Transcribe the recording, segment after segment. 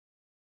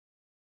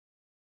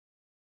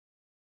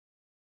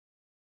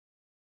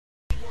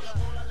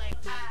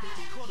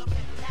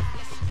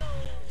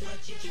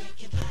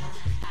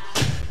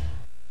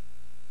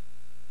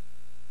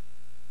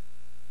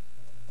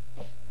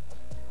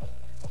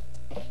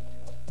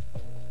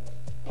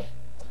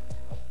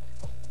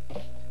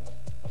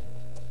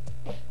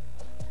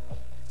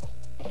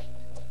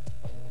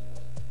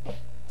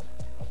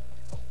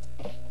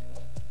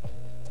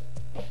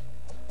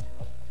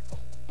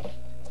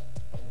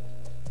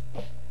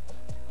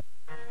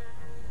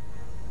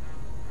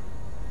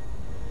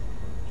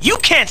You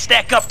can't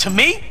stack up to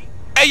me.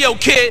 Hey yo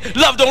kid,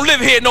 love don't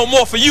live here no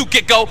more for you,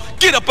 Gecko.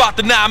 Get up out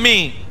the nah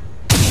mean.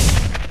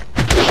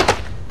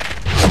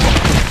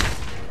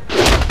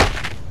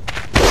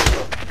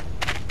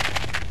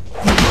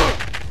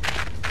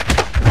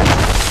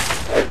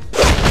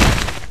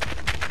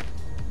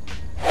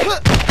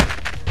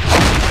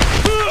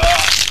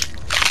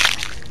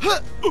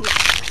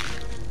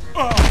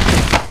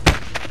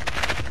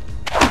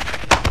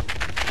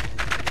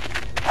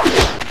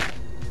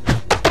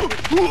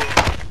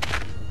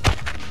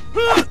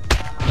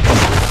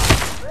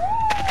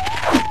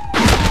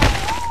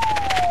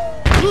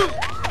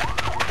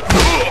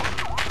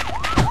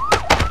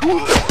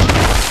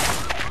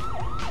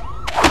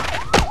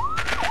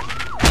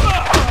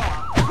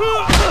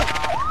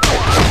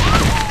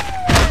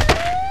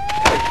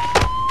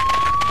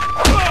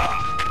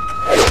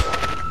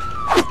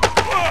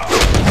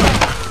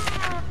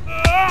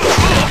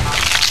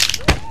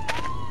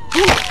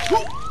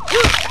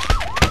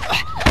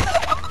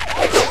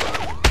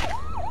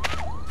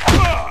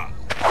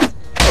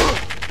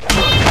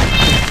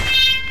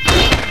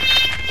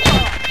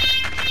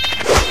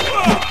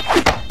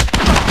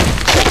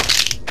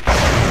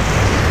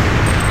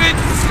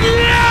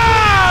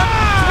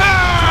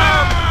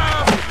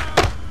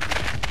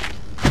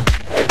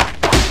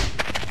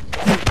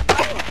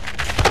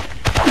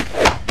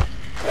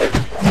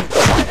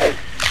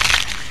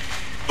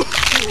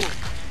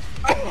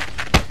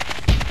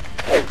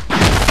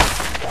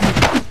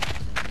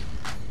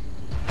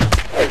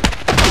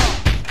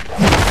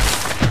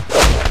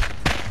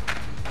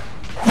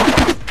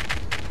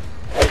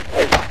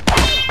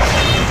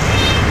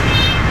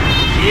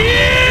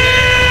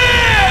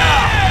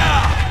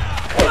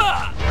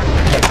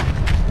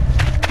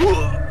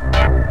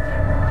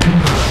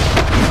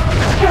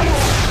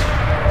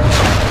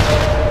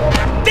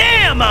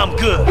 I'm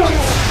good.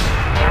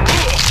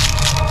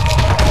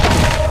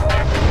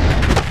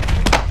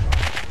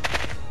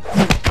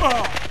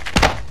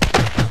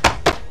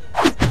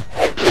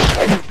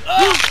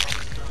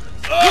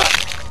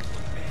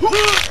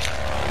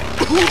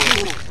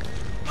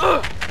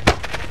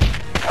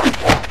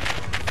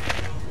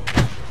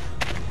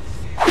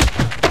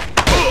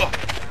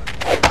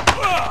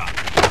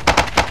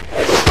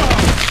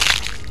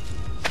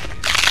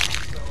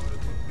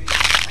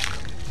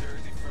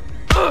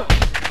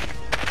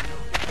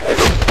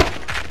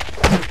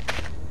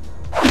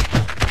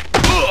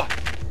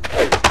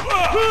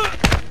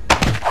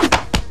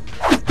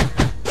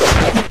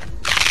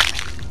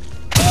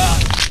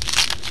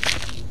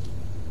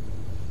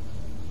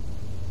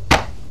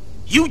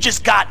 You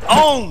just got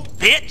owned,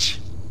 bitch!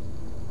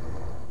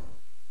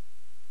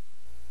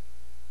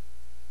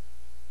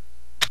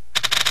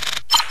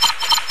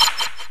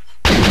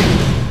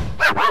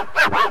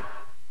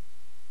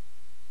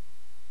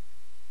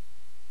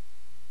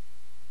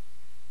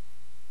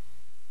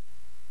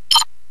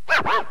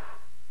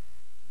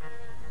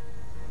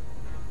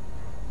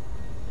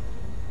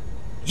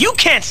 You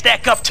can't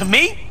stack up to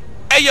me!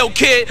 Hey yo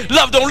kid,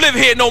 love don't live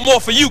here no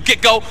more for you,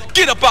 Gecko.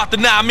 Get up out the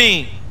nah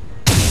mean.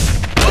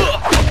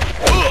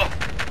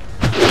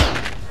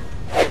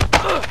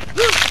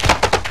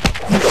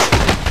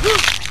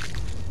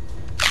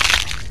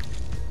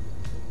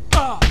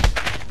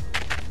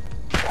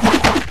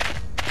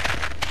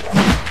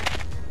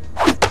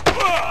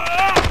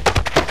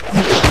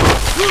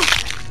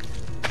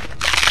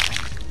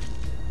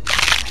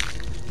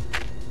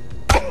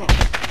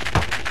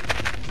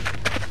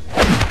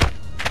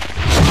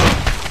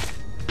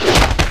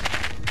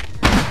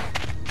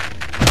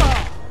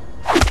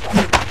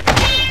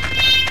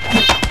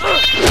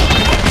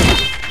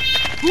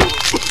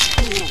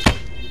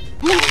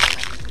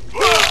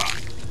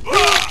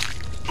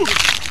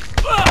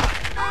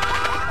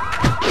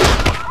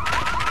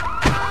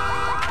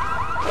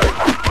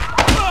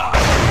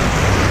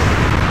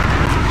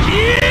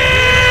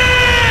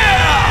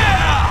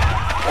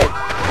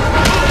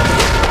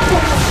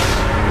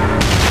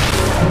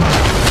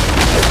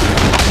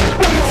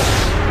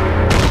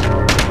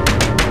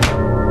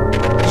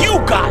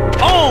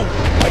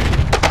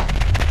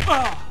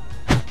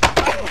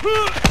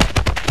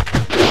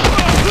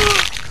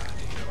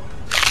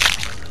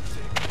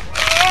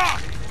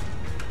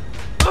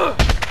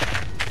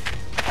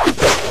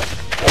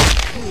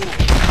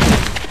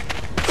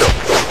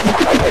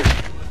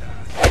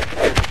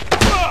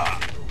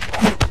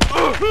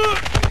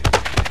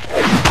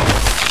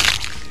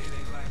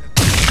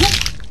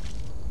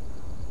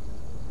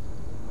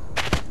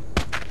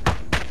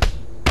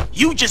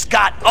 You just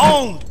got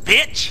owned,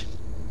 bitch!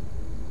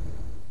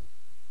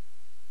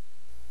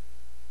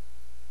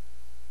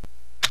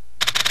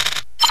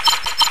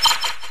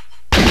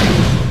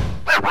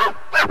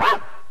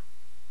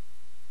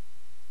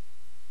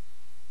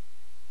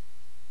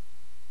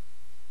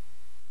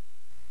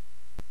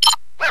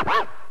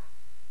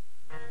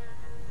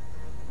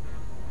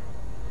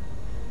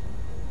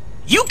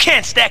 You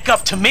can't stack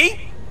up to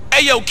me!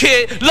 Hey yo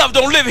kid, love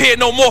don't live here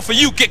no more for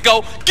you,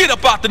 Gecko. Get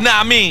up out the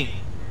nah mean.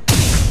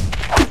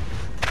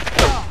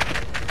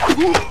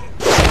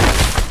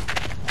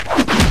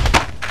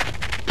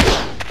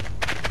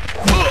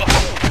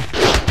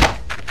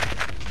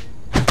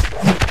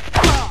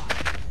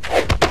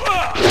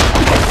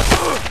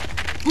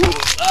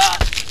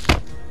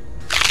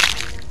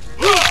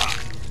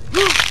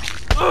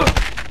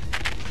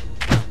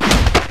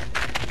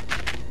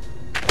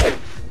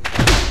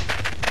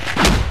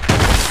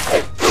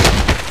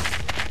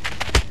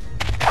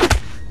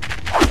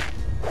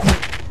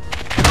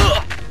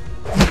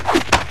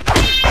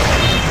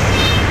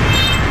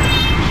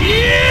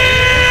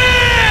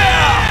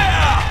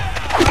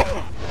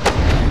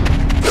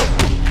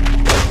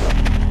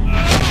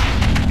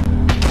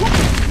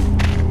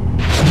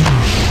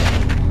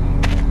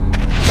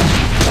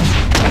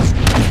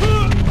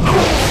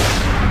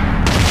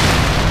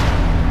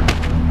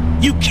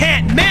 You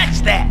can't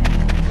match that!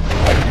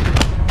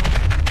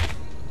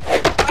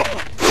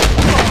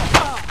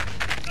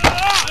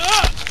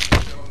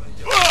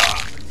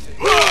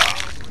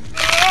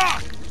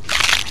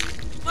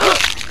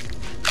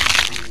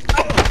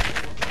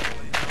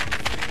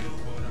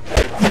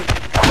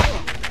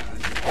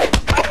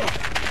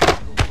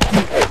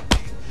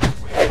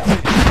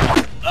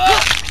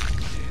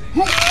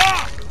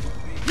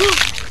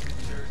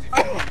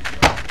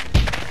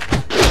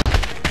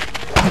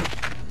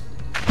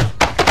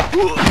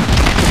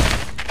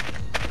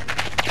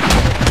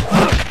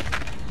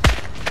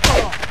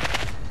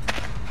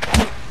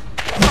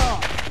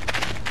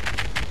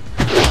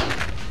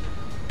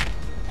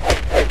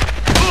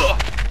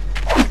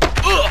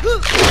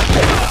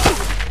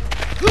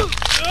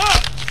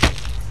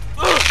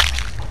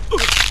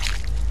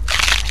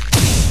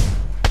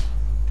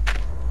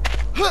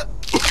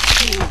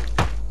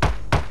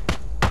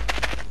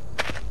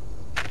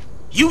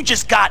 You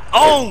just got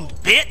owned,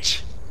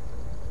 bitch!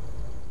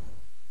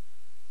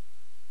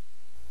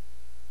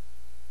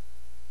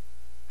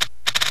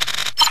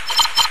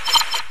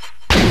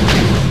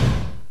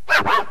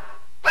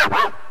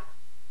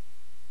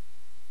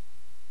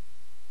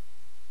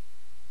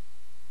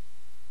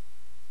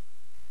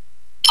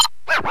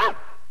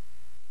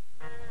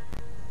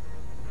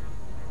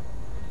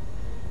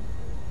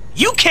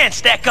 You can't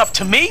stack up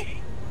to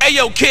me! Hey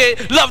yo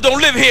kid, love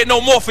don't live here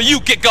no more for you,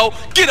 Get-Go.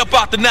 Get up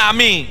out the now I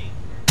mean.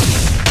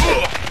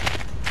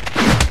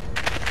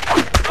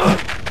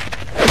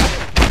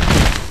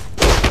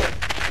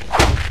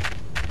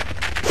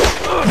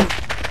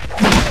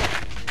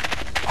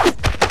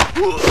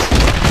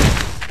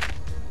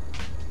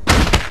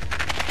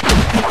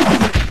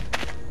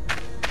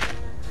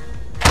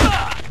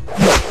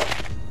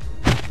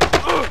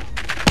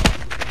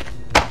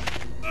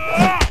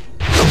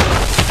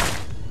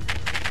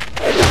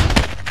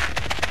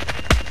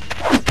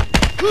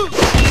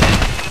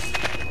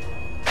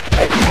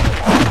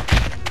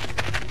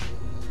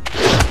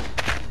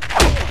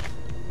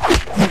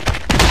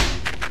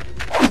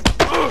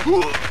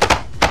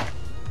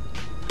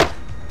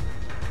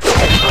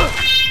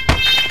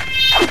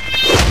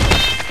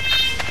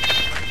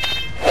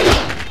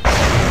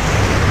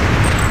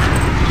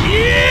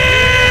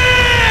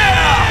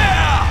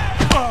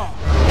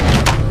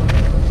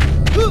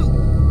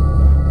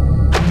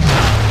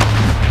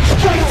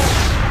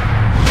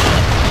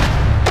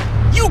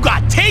 You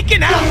got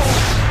taken out!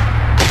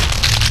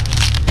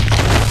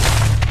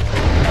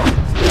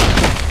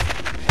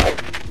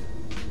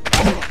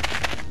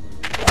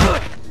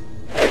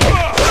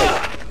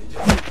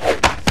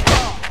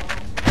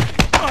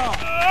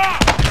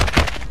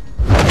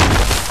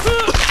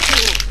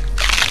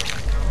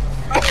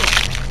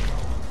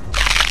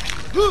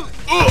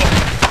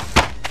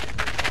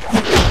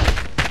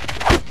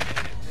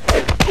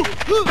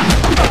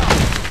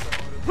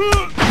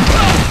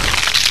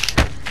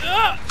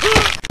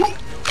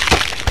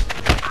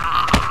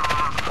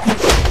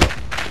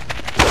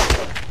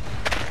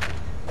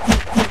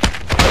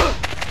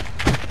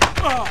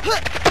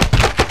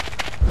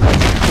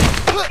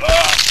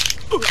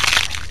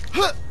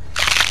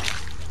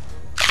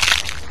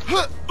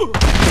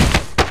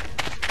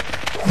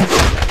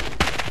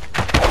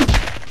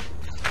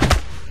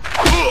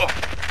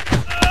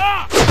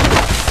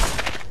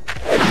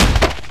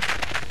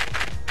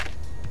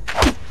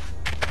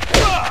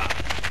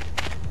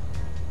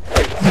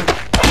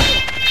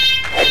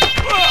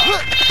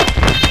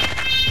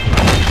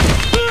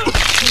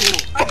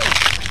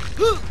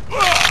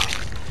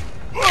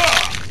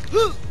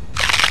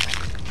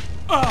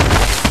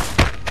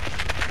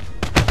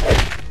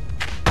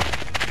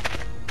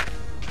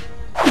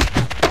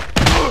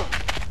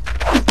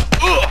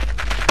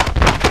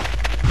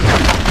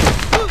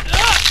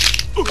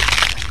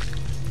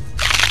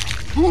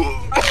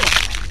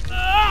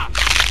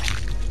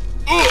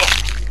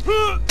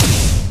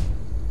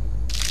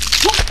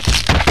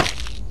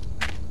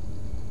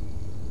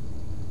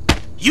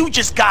 You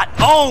just got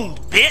owned,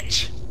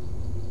 bitch!